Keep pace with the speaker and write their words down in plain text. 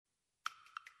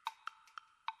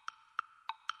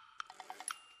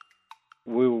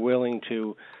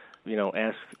to,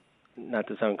 ask, not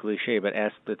to sound cliche, but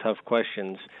ask the tough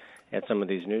questions at some of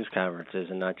these news conferences,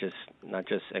 and not just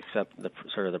accept the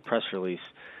sort of the press release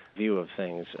view of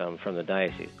things from the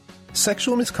diocese.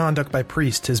 Sexual misconduct by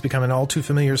priests has become an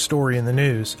all-too-familiar story in the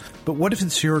news. But what if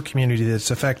it's your community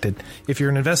that's affected? If you're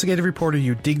an investigative reporter,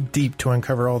 you dig deep to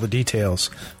uncover all the details.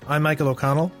 I'm Michael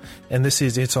O'Connell, and this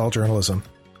is It's All Journalism.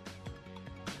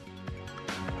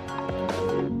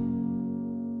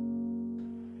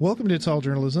 Welcome to It's All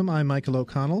Journalism. I'm Michael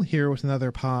O'Connell, here with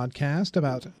another podcast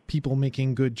about people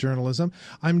making good journalism.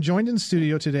 I'm joined in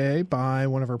studio today by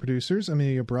one of our producers,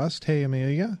 Amelia Brust. Hey,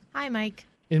 Amelia. Hi, Mike.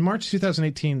 In March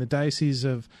 2018, the Diocese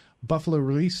of Buffalo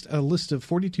released a list of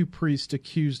 42 priests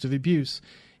accused of abuse.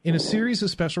 In a series of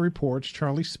special reports,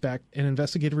 Charlie Speck, an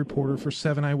investigative reporter for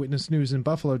 7 Eyewitness News in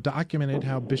Buffalo, documented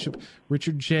how Bishop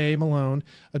Richard J. Malone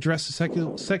addressed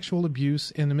the sexual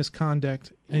abuse and the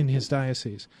misconduct in his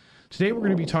diocese. Today we're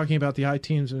going to be talking about the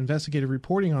I-Team's investigative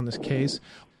reporting on this case.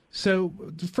 So,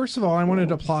 first of all, I wanted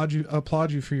to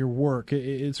applaud you for your work.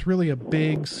 It's really a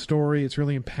big story. It's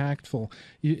really impactful.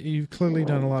 You've clearly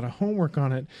done a lot of homework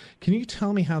on it. Can you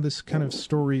tell me how this kind of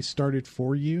story started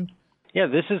for you? Yeah,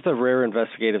 this is the rare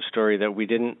investigative story that we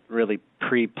didn't really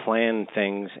pre-plan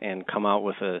things and come out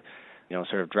with a,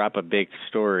 sort of drop a big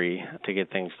story to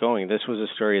get things going. This was a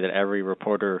story that every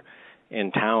reporter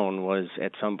in town was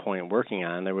at some point working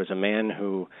on. There was a man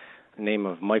the name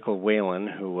of Michael Whalen,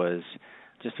 who was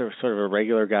just a sort of a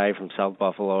regular guy from South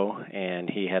Buffalo, and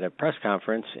he had a press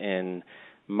conference in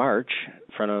March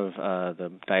in front of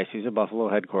the Diocese of Buffalo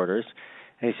headquarters,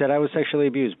 and he said, I was sexually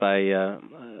abused by a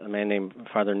man named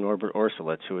Father Norbert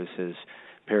Orsolitz, who was his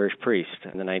parish priest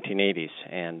in the 1980s,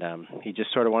 and he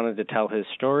just sort of wanted to tell his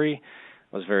story.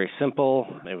 It was very simple.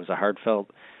 It was a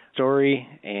heartfelt story,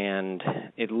 and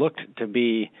it looked to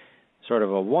be sort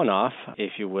of a one-off,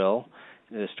 if you will.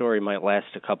 The story might last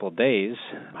a couple days.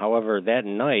 However, that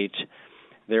night,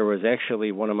 there was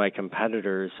actually one of my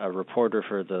competitors, a reporter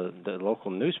for the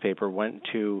local newspaper, went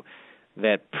to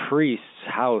that priest's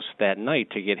house that night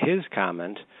to get his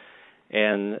comment,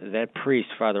 and that priest,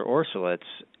 Father Orsolitz,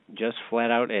 just flat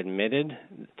out admitted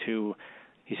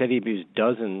he said he abused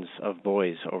dozens of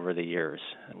boys over the years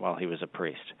while he was a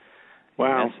priest.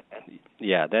 Wow.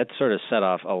 That sort of set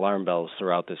off alarm bells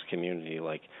throughout this community,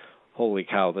 like, holy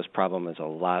cow, this problem is a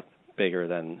lot bigger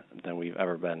than we've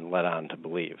ever been led on to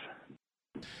believe.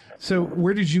 So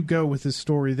where did you go with this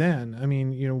story then? I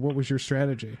mean, what was your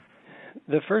strategy?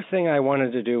 The first thing I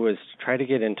wanted to do was try to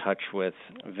get in touch with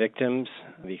victims,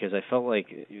 because I felt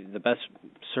like the best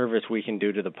service we can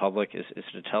do to the public is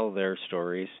to tell their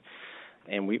stories.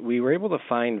 And we were able to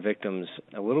find victims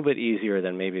a little bit easier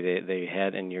than maybe they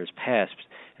had in years past.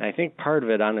 And I think part of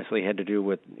it honestly had to do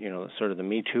with, sort of the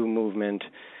Me Too movement,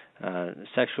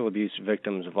 sexual abuse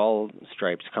victims of all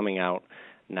stripes coming out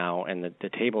now, and the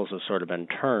tables have sort of been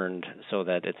turned so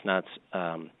that it's not,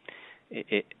 how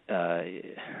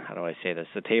do I say this?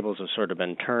 The tables have sort of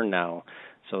been turned now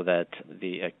so that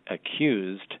the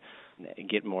accused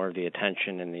get more of the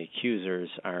attention and the accusers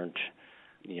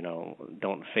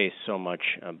don't face so much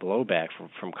blowback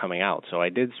from coming out. So I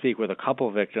did speak with a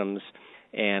couple victims,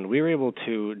 and we were able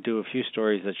to do a few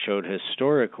stories that showed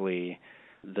historically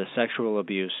the sexual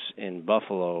abuse in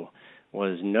Buffalo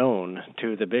was known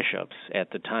to the bishops at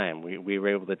the time. We were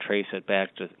able to trace it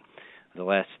back to the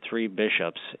last 3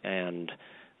 bishops, and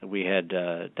we had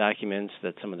documents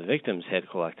that some of the victims had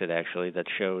collected, actually, that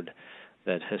showed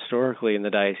that historically in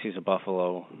the Diocese of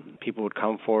Buffalo, people would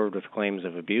come forward with claims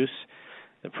of abuse.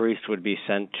 The priest would be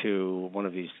sent to one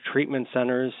of these treatment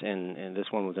centers, and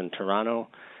this one was in Toronto,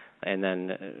 and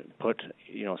then put,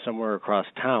 somewhere across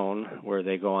town where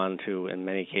they go on to, in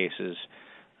many cases,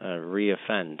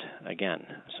 re-offend again.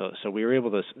 So we were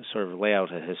able to sort of lay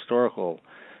out a historical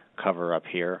cover-up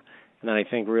here. And then I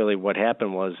think really what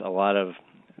happened was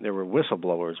there were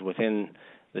whistleblowers within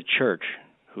the church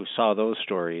who saw those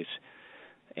stories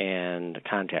and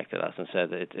contacted us and said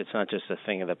that it's not just a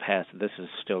thing of the past, this is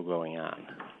still going on.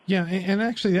 Yeah, and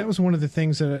actually that was one of the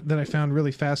things that I found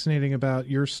really fascinating about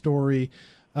your story,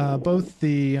 both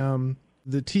the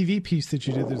TV piece that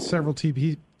you did, the several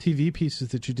TV pieces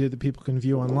that you did that people can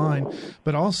view online,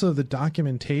 but also the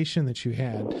documentation that you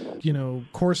had,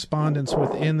 correspondence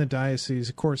within the diocese,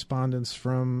 correspondence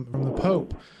from the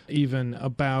Pope, even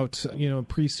about,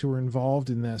 priests who were involved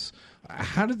in this.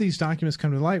 How did these documents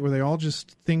come to light? Were they all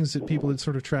just things that people had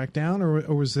sort of tracked down, or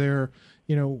was there,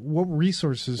 what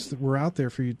resources were out there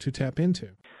for you to tap into?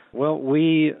 Well,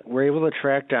 we were able to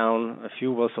track down a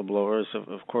few whistleblowers.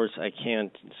 Of course, I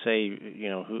can't say,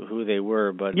 who they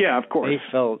were, but yeah, of course.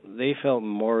 They felt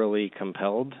morally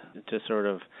compelled to sort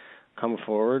of come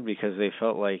forward because they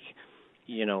felt like,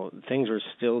 things were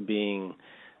still being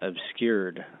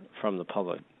obscured from the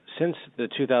public. Since the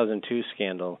 2002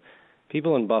 scandal,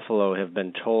 people in Buffalo have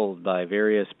been told by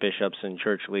various bishops and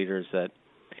church leaders that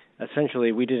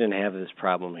essentially we didn't have this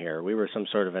problem here. We were some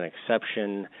sort of an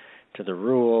exception to the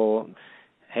rule.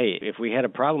 Hey, if we had a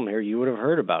problem here, you would have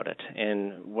heard about it.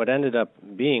 And what ended up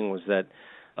being was that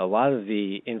a lot of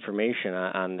the information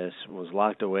on this was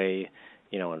locked away,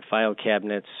 in file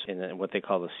cabinets in what they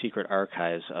call the secret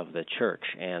archives of the church.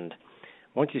 And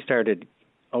once you started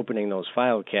opening those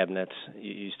file cabinets,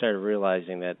 you started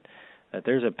realizing that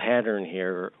there's a pattern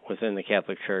here within the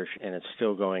Catholic Church, and it's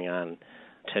still going on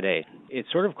today. It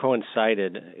sort of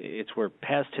coincided. It's where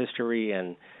past history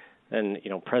and then,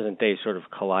 present day sort of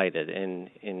collided.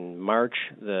 In March,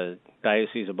 the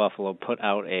Diocese of Buffalo put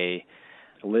out a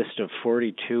list of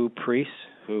 42 priests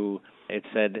who it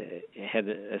said had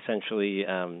essentially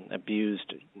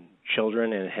abused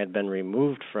children and had been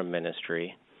removed from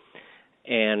ministry.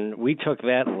 And we took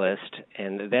that list,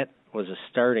 and that was a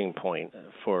starting point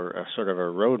for a sort of a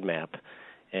roadmap.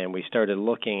 And we started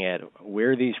looking at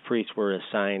where these priests were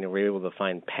assigned, and we were able to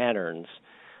find patterns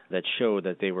that showed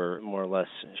that they were more or less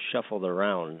shuffled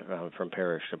around from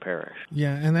parish to parish.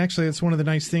 Yeah, and actually that's one of the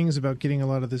nice things about getting a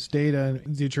lot of this data,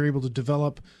 that you're able to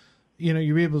develop,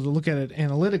 you're able to look at it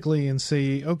analytically and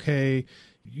say, okay,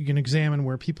 you can examine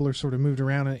where people are sort of moved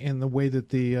around and the way that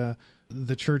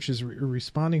the church is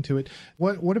responding to it.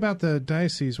 What about the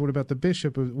diocese? What about the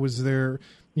bishop? Was there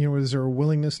a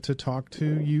willingness to talk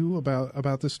to you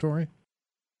about this story?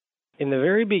 In the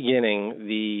very beginning,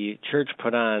 the church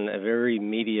put on a very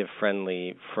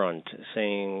media-friendly front,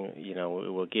 saying,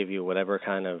 we'll give you whatever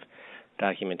kind of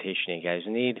documentation you guys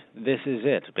need. This is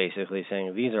it, basically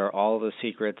saying these are all the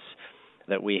secrets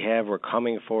that we have. We're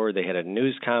coming forward. They had a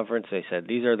news conference. They said,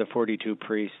 these are the 42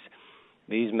 priests,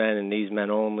 these men and these men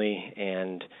only,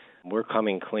 and we're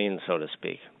coming clean, so to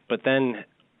speak. But then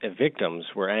the victims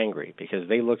were angry because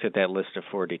they looked at that list of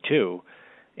 42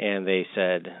 and they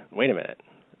said, wait a minute,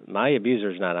 my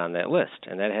abuser's not on that list.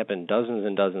 And that happened dozens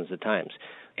and dozens of times.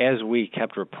 As we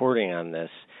kept reporting on this,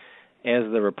 as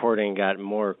the reporting got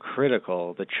more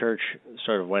critical, the church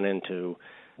sort of went into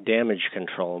damage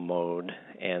control mode,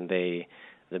 and the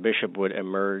bishop would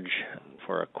emerge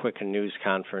for a quick news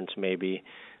conference maybe,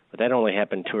 but that only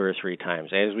happened 2 or 3 times.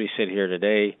 As we sit here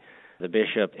today, the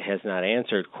bishop has not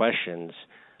answered questions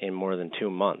in more than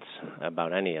 2 months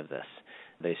about any of this.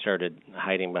 They started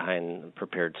hiding behind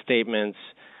prepared statements.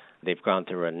 They've gone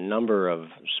through a number of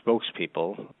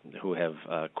spokespeople who have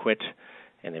quit,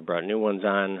 and they brought new ones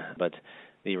on. But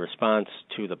the response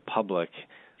to the public,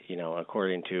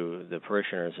 according to the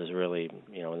parishioners, has really,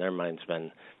 in their minds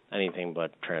been anything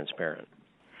but transparent.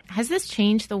 Has this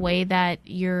changed the way that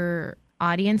your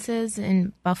audiences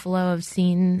in Buffalo have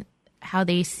seen how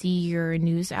they see your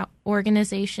news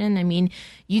organization? I mean,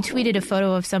 you tweeted a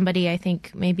photo of somebody, I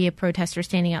think maybe a protester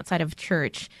standing outside of a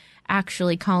church,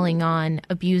 actually calling on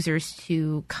abusers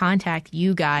to contact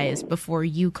you guys before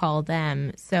you call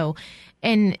them. So,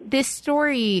 and this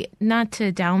story, not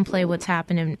to downplay what's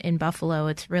happened in Buffalo,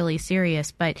 it's really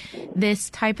serious, but this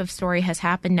type of story has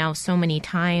happened now so many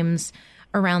times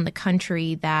around the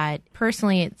country that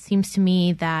personally it seems to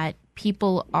me that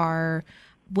people are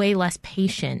way less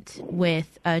patient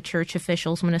with church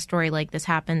officials when a story like this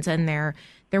happens, and they're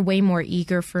way more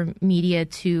eager for media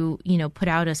to, put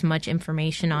out as much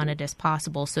information on it as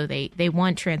possible. So they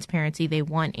want transparency, they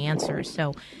want answers.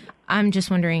 So I'm just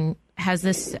wondering, has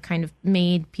this kind of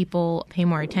made people pay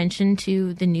more attention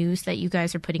to the news that you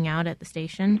guys are putting out at the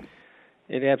station?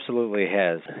 It absolutely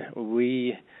has.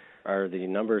 We are the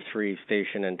number 3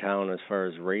 station in town as far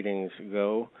as ratings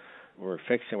go. We're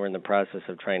in the process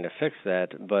of trying to fix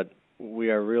that, but we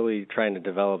are really trying to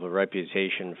develop a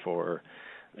reputation for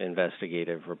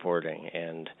investigative reporting.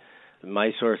 And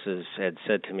my sources had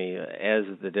said to me, as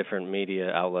the different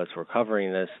media outlets were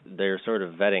covering this, they're sort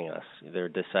of vetting us. They're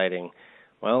deciding,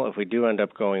 well, if we do end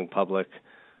up going public,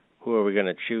 who are we going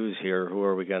to choose here? Who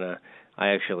are we going to...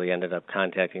 I actually ended up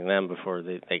contacting them before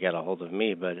they got a hold of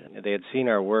me, but they had seen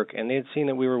our work, and they had seen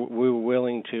that we were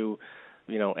willing to,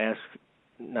 ask,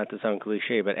 not to sound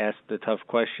cliche, but ask the tough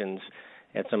questions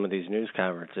at some of these news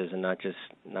conferences, and not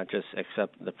just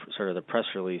accept the sort of the press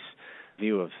release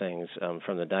view of things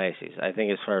from the diocese. I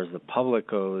think as far as the public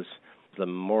goes, the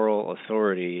moral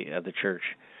authority of the church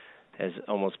has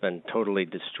almost been totally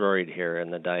destroyed here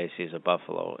in the Diocese of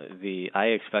Buffalo. I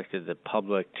expected the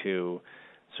public to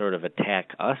sort of attack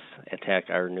us, attack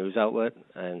our news outlet,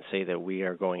 and say that we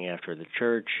are going after the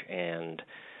church and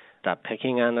stop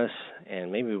picking on us.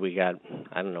 And maybe we got,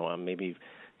 maybe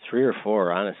 3 or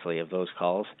 4, honestly, of those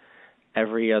calls.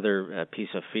 every other piece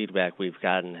of feedback we've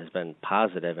gotten has been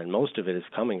positive, and most of it is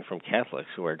coming from Catholics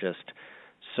who are just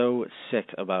so sick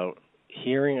about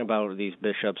hearing about these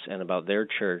bishops and about their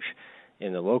church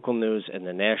in the local news and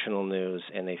the national news,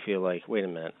 and they feel like, wait a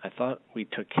minute, I thought we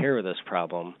took care of this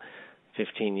problem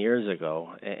 15 years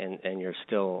ago, and you're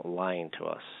still lying to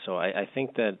us. So I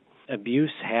think that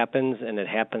abuse happens, and it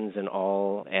happens in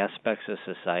all aspects of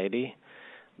society,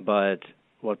 but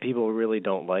what people really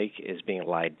don't like is being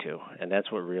lied to, and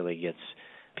that's what really gets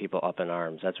people up in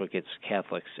arms. That's what gets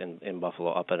Catholics in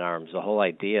Buffalo up in arms. The whole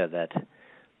idea that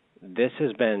this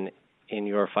has been in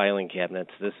your filing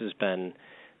cabinets, this has been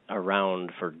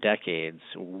around for decades.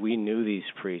 We knew these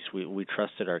priests. We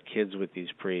trusted our kids with these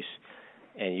priests,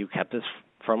 and you kept this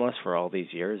from us for all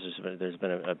these years. There's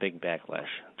been a big backlash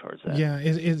towards that. Yeah,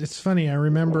 it's funny. I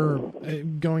remember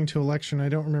going to a lecture, and I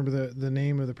don't remember the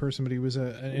name of the person, but he was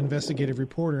an investigative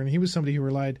reporter, and he was somebody who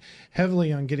relied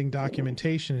heavily on getting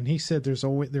documentation. And he said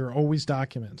there are always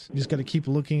documents. You just got to keep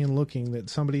looking and looking that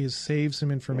somebody has saved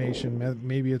some information.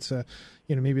 Maybe it's a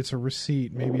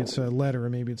receipt, maybe it's a letter,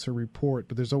 or maybe it's a report.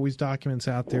 But there's always documents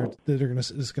out there that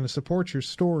is going to support your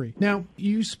story. Now,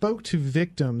 you spoke to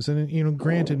victims, and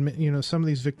granted, some of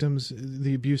these victims,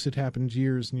 the abuse had happened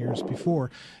years and years before.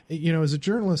 As a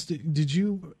journalist, did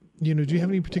you have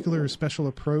any particular special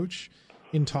approach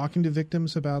in talking to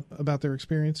victims about their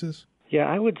experiences? Yeah,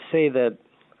 I would say that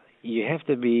you have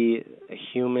to be a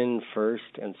human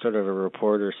first and sort of a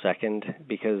reporter second,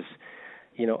 because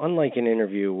unlike an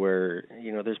interview where,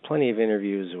 there's plenty of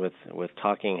interviews with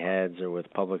talking heads or with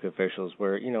public officials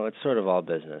where, it's sort of all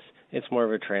business. It's more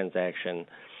of a transaction.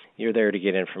 You're there to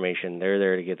get information. They're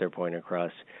there to get their point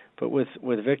across. But with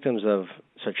victims of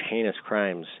such heinous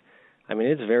crimes, I mean,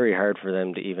 it's very hard for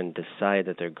them to even decide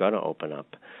that they're going to open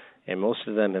up. And most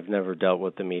of them have never dealt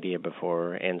with the media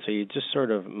before. And so you just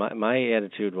sort of, my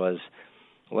attitude was,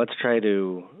 let's try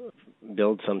to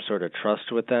build some sort of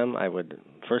trust with them.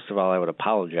 First of all, I would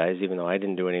apologize, even though I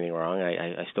didn't do anything wrong.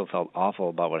 I still felt awful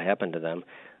about what happened to them.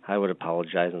 I would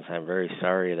apologize and say, I'm very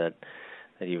sorry that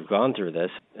you've gone through this,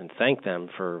 and thank them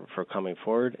for coming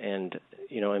forward. And,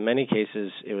 in many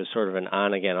cases, it was sort of an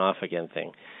on-again, off-again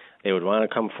thing. They would want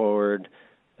to come forward,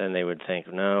 then they would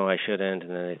think, no, I shouldn't,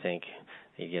 and then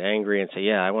they get angry and say,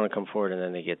 yeah, I want to come forward, and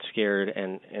then they get scared.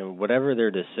 And whatever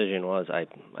their decision was,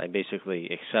 I basically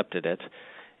accepted it.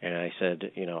 And I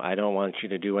said, I don't want you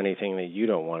to do anything that you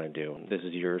don't want to do. This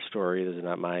is your story. This is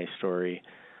not my story.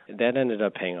 That ended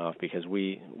up paying off because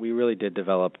we really did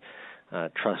develop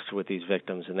trust with these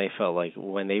victims, and they felt like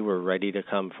when they were ready to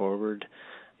come forward,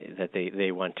 that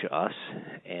they went to us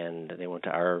and they went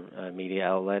to our media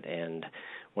outlet. And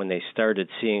when they started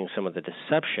seeing some of the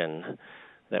deception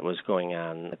that was going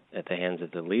on at the hands of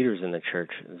the leaders in the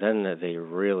church, then they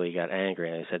really got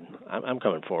angry, and they said, I'm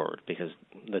coming forward because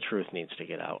the truth needs to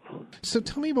get out. So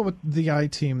tell me about the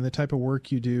I-Team, the type of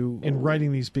work you do in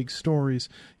writing these big stories.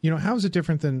 How is it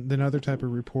different than other type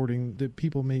of reporting that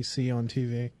people may see on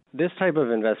TV? This type of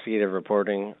investigative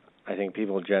reporting, I think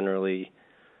people generally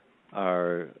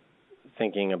are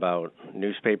thinking about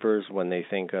newspapers when they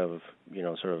think of,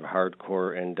 sort of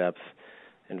hardcore, in-depth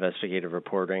investigative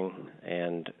reporting,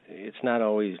 and it's not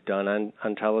always done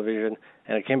on television,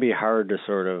 and it can be hard to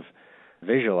sort of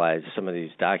visualize some of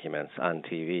these documents on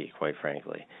TV, quite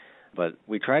frankly. But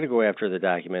we try to go after the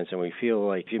documents, and we feel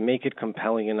like if you make it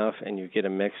compelling enough and you get a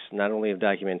mix not only of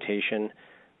documentation,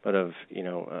 but of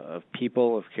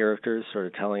people, of characters sort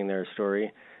of telling their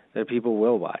story, that people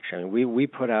will watch. I mean, we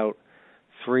put out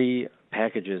 3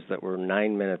 packages that were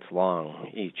 9 minutes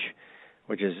long each,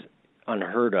 which is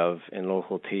unheard of in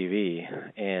local TV,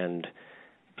 and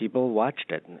people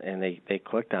watched it, and they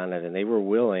clicked on it, and they were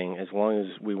willing, as long as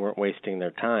we weren't wasting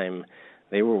their time,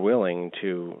 they were willing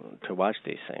to watch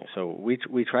these things. So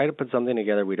we try to put something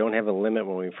together. We don't have a limit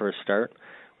when we first start.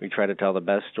 We try to tell the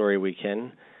best story we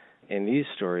can. In these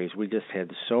stories, we just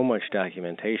had so much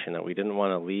documentation that we didn't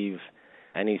want to leave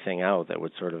anything out that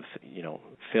would sort of,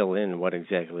 fill in what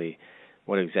exactly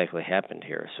happened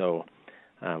here. So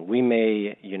we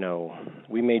may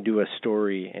do a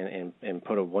story and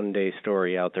put a one-day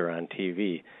story out there on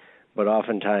TV, but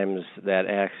oftentimes that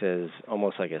acts as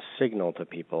almost like a signal to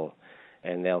people,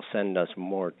 and they'll send us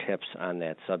more tips on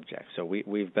that subject. So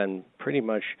we've been pretty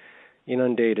much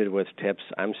inundated with tips.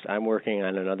 I'm working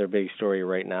on another big story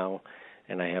right now,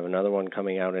 and I have another one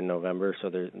coming out in November, so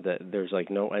there's like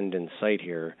no end in sight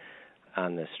here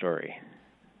on this story.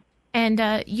 And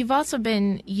you've also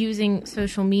been using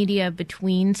social media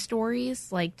between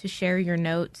stories, like to share your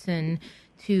notes and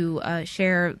to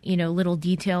share, little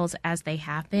details as they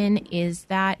happen. Is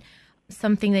that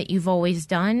something that you've always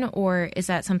done, or is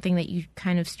that something that you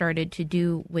kind of started to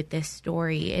do with this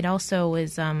story? It also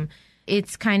is,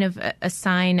 it's kind of a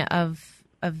sign of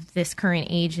this current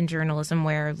age in journalism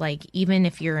where, like, even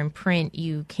if you're in print,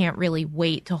 you can't really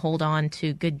wait to hold on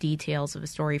to good details of a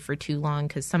story for too long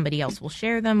because somebody else will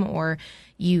share them, or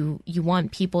you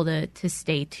want people to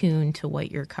stay tuned to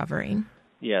what you're covering.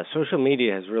 Yeah, social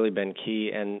media has really been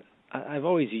key, and I've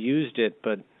always used it,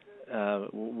 but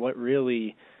what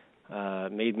really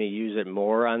made me use it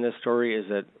more on this story is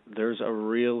that there's a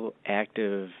real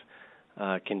active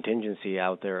contingency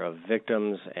out there of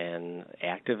victims and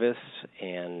activists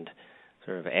and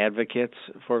sort of advocates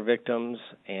for victims,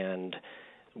 and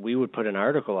we would put an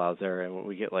article out there and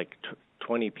we get like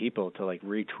 20 people to like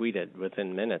retweet it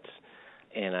within minutes.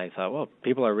 And I thought, well,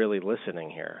 people are really listening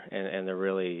here and they're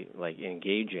really like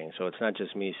engaging. So it's not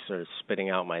just me sort of spitting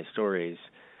out my stories,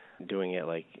 doing it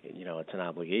like, it's an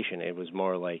obligation. It was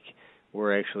more like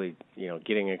we're actually,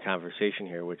 getting a conversation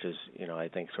here, which is, I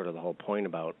think sort of the whole point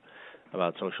about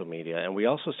social media. And we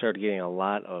also started getting a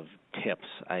lot of tips.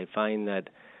 I find that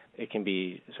it can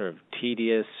be sort of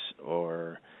tedious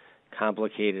or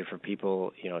complicated for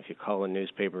people. If you call a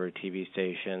newspaper or TV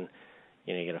station,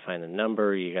 you got to find the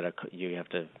number. You have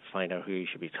to find out who you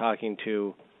should be talking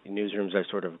to. Newsrooms are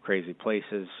sort of crazy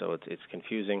places, so it's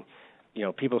confusing.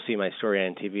 People see my story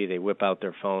on TV. They whip out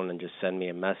their phone and just send me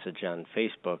a message on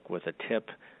Facebook with a tip.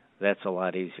 That's a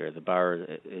lot easier. The bar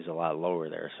is a lot lower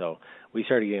there. So we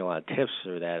started getting a lot of tips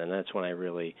through that, and that's when I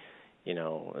really,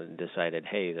 decided,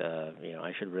 hey,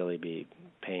 I should really be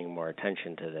paying more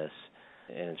attention to this,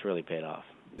 and it's really paid off.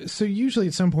 So usually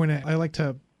at some point I like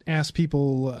to ask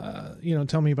people,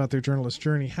 tell me about their journalist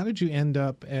journey. How did you end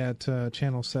up at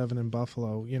Channel 7 in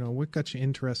Buffalo? What got you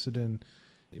interested in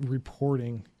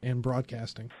reporting and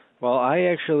broadcasting? Well, I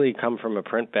actually come from a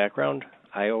print background.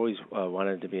 I always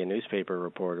wanted to be a newspaper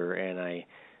reporter, and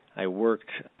I worked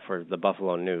for the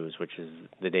Buffalo News, which is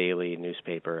the daily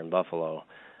newspaper in Buffalo.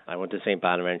 I went to St.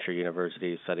 Bonaventure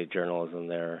University, studied journalism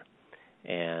there,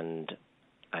 and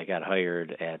I got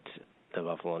hired at the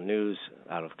Buffalo News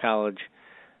out of college.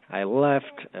 I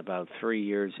left about 3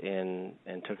 years in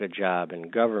and took a job in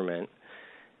government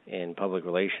in public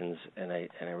relations, and I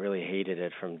really hated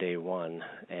it from day one,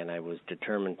 and I was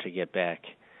determined to get back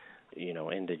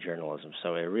into journalism.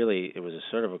 So it was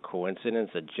a sort of a coincidence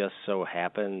that just so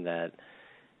happened that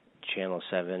Channel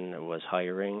 7 was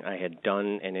hiring. I had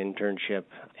done an internship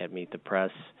at Meet the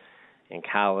Press in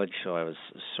college, so I was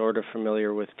sort of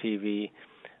familiar with TV.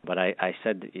 But I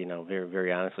said, very,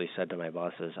 very honestly said to my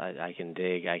bosses, I can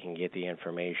dig, I can get the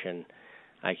information,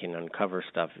 I can uncover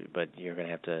stuff, but you're going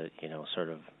to have to, sort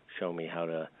of show me how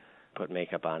to put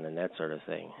makeup on and that sort of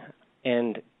thing.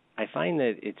 And I find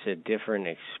that it's a different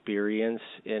experience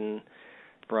in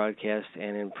broadcast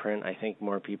and in print. I think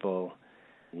more people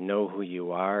know who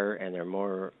you are, and they're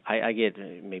more, I get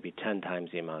maybe 10 times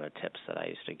the amount of tips that I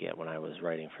used to get when I was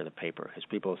writing for the paper, because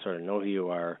people sort of know who you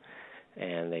are,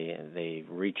 and they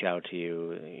reach out to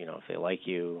you, if they like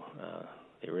you,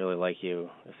 they really like you.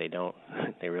 If they don't,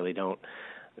 they really don't.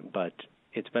 But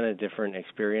it's been a different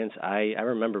experience. I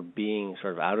remember being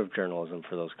sort of out of journalism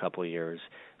for those couple of years,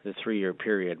 the 3-year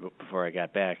period before I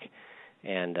got back,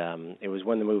 and it was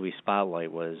when the movie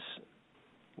Spotlight was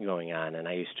going on, and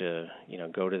I used to,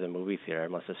 go to the movie theater. I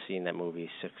must have seen that movie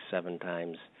 6-7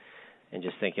 times, and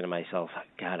just thinking to myself,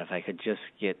 God, if I could just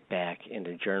get back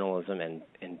into journalism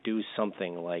and do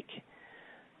something like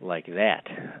that,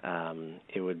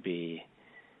 it would be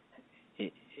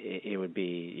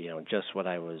just what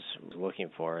I was looking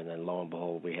for. And then lo and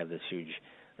behold, we have this huge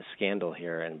scandal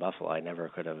here in Buffalo. I never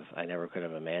could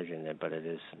have imagined it, but it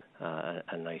is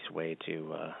a nice way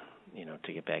to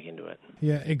get back into it.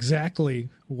 Yeah, exactly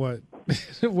what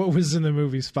was in the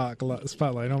movie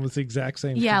Spotlight. Almost the exact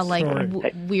same. Yeah, story.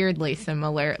 like weirdly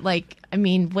similar. Like, I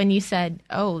mean, when you said,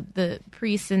 "Oh, the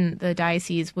priests in the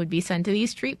diocese would be sent to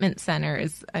these treatment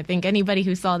centers," I think anybody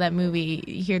who saw that movie,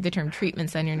 you hear the term treatment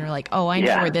center, and you're like, "Oh, I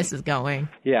know where this is going."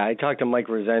 Yeah, I talked to Mike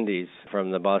Resendiz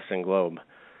from the Boston Globe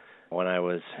when I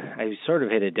sort of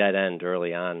hit a dead end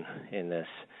early on in this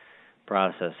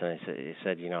process, and he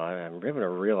said, I'm having a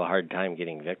real hard time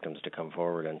getting victims to come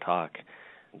forward and talk.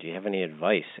 Do you have any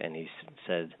advice? And he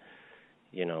said,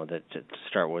 that to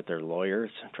start with their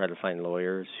lawyers, try to find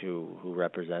lawyers who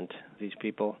represent these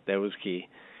people. That was key.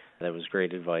 That was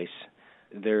great advice.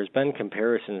 There's been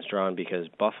comparisons drawn because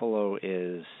Buffalo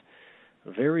is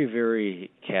very,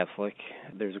 very Catholic.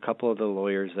 There's a couple of the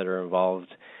lawyers that are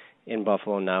involved in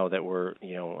Buffalo now that were,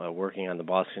 working on the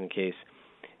Boston case.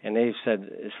 And they've said,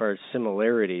 as far as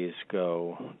similarities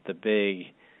go, the big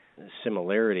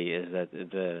similarity is that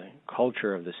the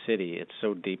culture of the city, it's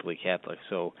so deeply Catholic.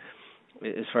 So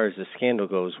as far as the scandal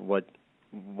goes, what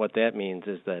that means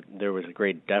is that there was a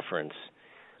great deference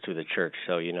to the church.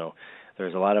 So,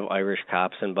 there's a lot of Irish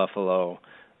cops in Buffalo.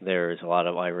 There's a lot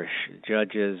of Irish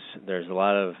judges. There's a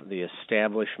lot of the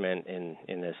establishment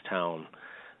in this town.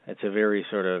 It's a very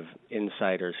sort of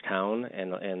insider's town,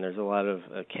 and there's a lot of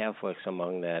Catholics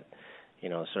among that,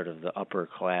 sort of the upper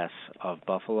class of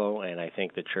Buffalo, and I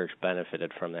think the church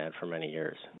benefited from that for many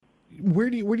years. Where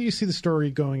do you see the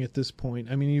story going at this point?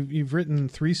 I mean, you've written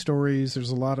 3 stories. There's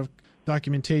a lot of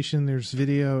documentation. There's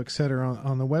video, et cetera,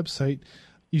 on the website.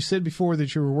 You said before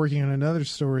that you were working on another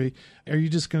story. Are you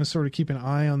just going to sort of keep an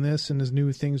eye on this, and as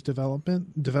new things develop,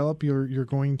 you're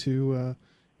going to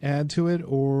add to it,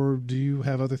 or do you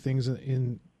have other things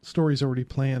in stories already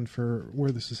planned for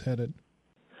where this is headed?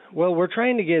 Well, we're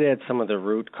trying to get at some of the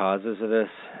root causes of this.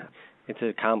 It's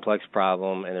a complex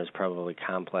problem, and there's probably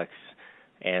complex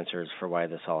answers for why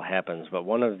this all happens. But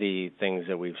one of the things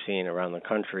that we've seen around the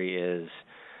country is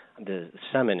the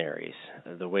seminaries,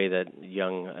 the way that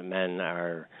young men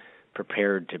are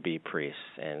prepared to be priests.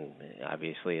 And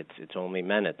obviously it's only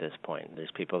men at this point.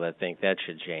 There's people that think that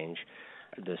should change.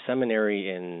 The seminary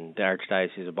in the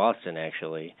Archdiocese of Boston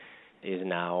actually is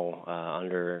now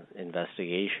under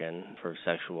investigation for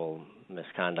sexual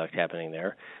misconduct happening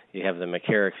there. You have the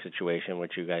McCarrick situation,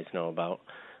 which you guys know about,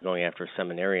 going after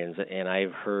seminarians. And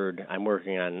I'm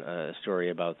working on a story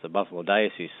about the Buffalo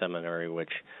Diocese Seminary,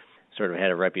 which sort of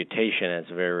had a reputation as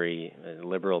a very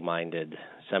liberal-minded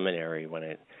seminary when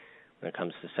it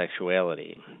comes to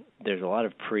sexuality. There's a lot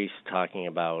of priests talking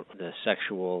about the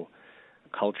sexual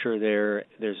culture there.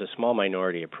 There's a small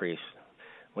minority of priests,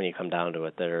 when you come down to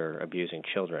it, that are abusing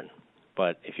children.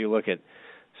 But if you look at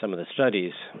some of the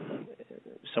studies,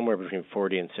 somewhere between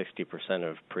 40 and 60%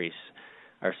 of priests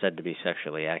are said to be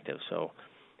sexually active. So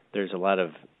there's a lot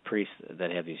of priests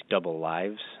that have these double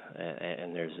lives,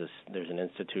 and there's an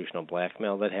institutional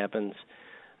blackmail that happens,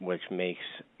 which makes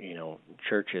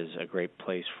churches a great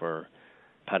place for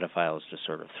pedophiles to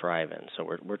sort of thrive in. So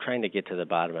we're trying to get to the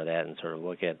bottom of that and sort of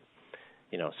look at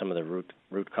some of the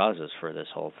root causes for this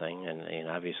whole thing, and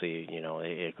obviously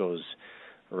it goes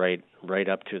right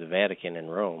up to the Vatican in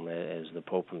Rome, as the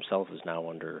Pope himself is now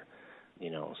under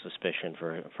suspicion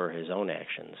for his own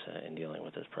actions in dealing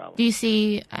with this problem. Do you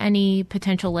see any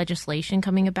potential legislation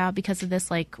coming about because of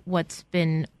this, like what's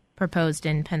been proposed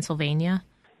in Pennsylvania?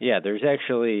 Yeah, there's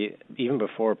actually, even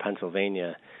before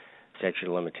Pennsylvania statute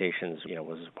of limitations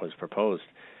was proposed,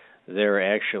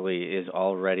 there actually is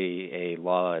already a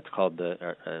law. It's called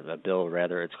a bill.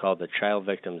 It's called the Child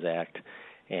Victims Act,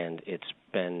 and it's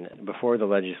been before the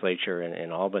legislature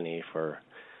in Albany for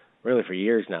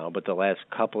years now, but the last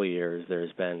couple of years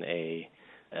there's been a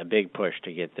big push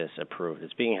to get this approved.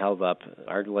 It's being held up.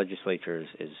 Our legislature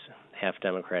is half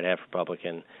Democrat, half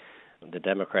Republican. The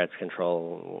Democrats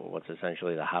control what's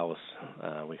essentially the House.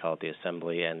 We call it the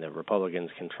Assembly, and the Republicans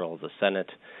control the Senate,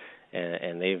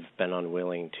 and they've been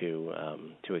unwilling to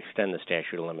extend the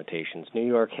statute of limitations. New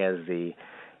York has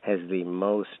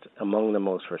among the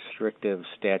most restrictive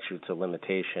statutes of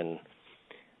limitation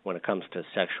when it comes to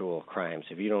sexual crimes.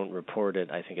 If you don't report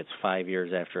it, I think it's 5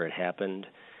 years after it happened.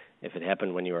 If it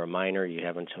happened when you were a minor, you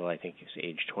have until, I think, it's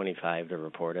age 25 to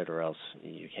report it, or else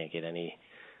you can't get any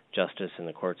justice in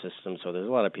the court system. So there's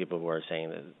a lot of people who are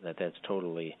saying that that's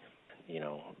totally,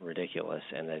 ridiculous,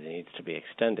 and that it needs to be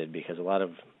extended, because a lot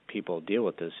of people deal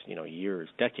with this, years,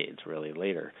 decades, really,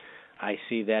 later. I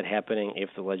see that happening if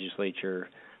the legislature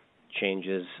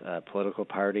changes political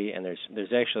party, and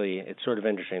there's actually, it's sort of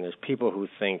interesting, there's people who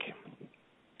think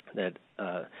that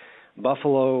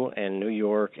Buffalo and New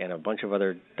York and a bunch of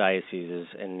other dioceses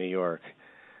in New York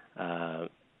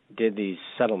did these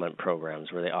settlement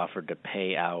programs where they offered to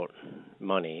pay out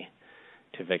money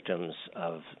to victims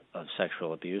of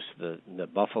sexual abuse. The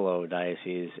Buffalo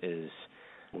diocese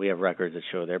we have records that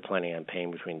show they're planning on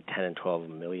paying between $10 and $12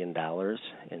 million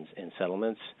in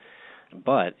settlements.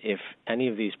 But if any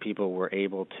of these people were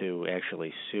able to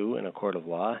actually sue in a court of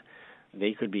law,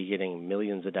 they could be getting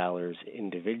millions of dollars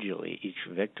individually, each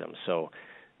victim. So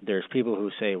there's people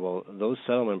who say, well, those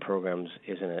settlement programs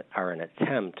are an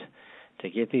attempt to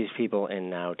get these people in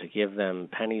now, to give them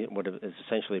what is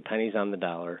essentially pennies on the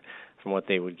dollar from what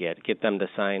they would get them to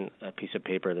sign a piece of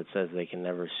paper that says they can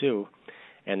never sue,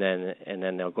 and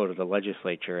then they'll go to the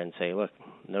legislature and say, look,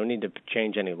 no need to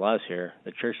change any laws here.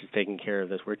 The church is taking care of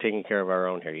this. We're taking care of our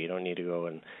own here. You don't need to go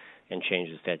and change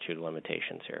the statute of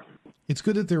limitations here. It's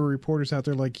good that there are reporters out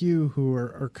there like you who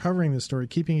are covering this story,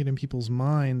 keeping it in people's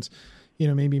minds,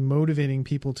 maybe motivating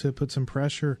people to put some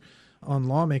pressure on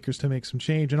lawmakers to make some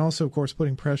change, and also, of course,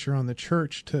 putting pressure on the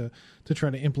church to try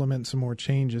to implement some more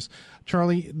changes.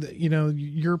 Charlie,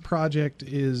 your project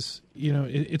is,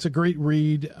 it's a great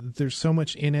read. There's so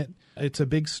much in it. It's a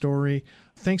big story.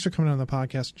 Thanks for coming on the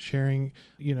podcast and sharing,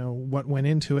 what went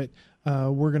into it.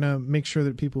 We're going to make sure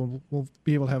that people will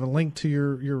be able to have a link to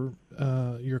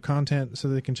your content so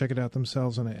they can check it out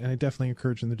themselves, and I definitely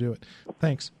encourage them to do it.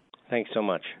 Thanks. Thanks so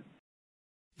much.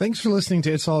 Thanks for listening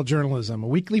to It's All Journalism, a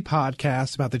weekly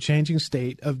podcast about the changing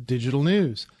state of digital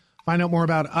news. Find out more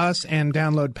about us and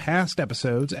download past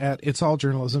episodes at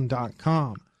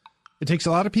itsalljournalism.com. It takes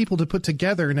a lot of people to put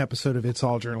together an episode of It's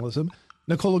All Journalism.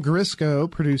 Nicola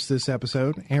Garisco produced this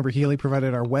episode. Amber Healy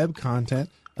provided our web content.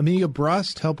 Amelia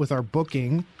Brust helped with our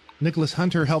booking. Nicholas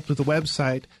Hunter helped with the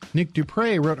website. Nick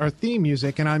Dupre wrote our theme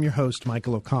music, and I'm your host,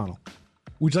 Michael O'Connell.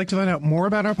 Would you like to find out more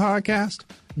about our podcast?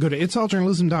 Go to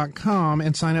itsalljournalism.com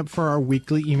and sign up for our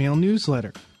weekly email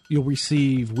newsletter. You'll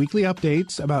receive weekly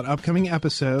updates about upcoming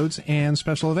episodes and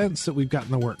special events that we've got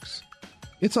in the works.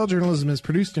 It's All Journalism is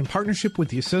produced in partnership with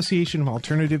the Association of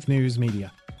Alternative News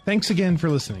Media. Thanks again for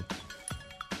listening.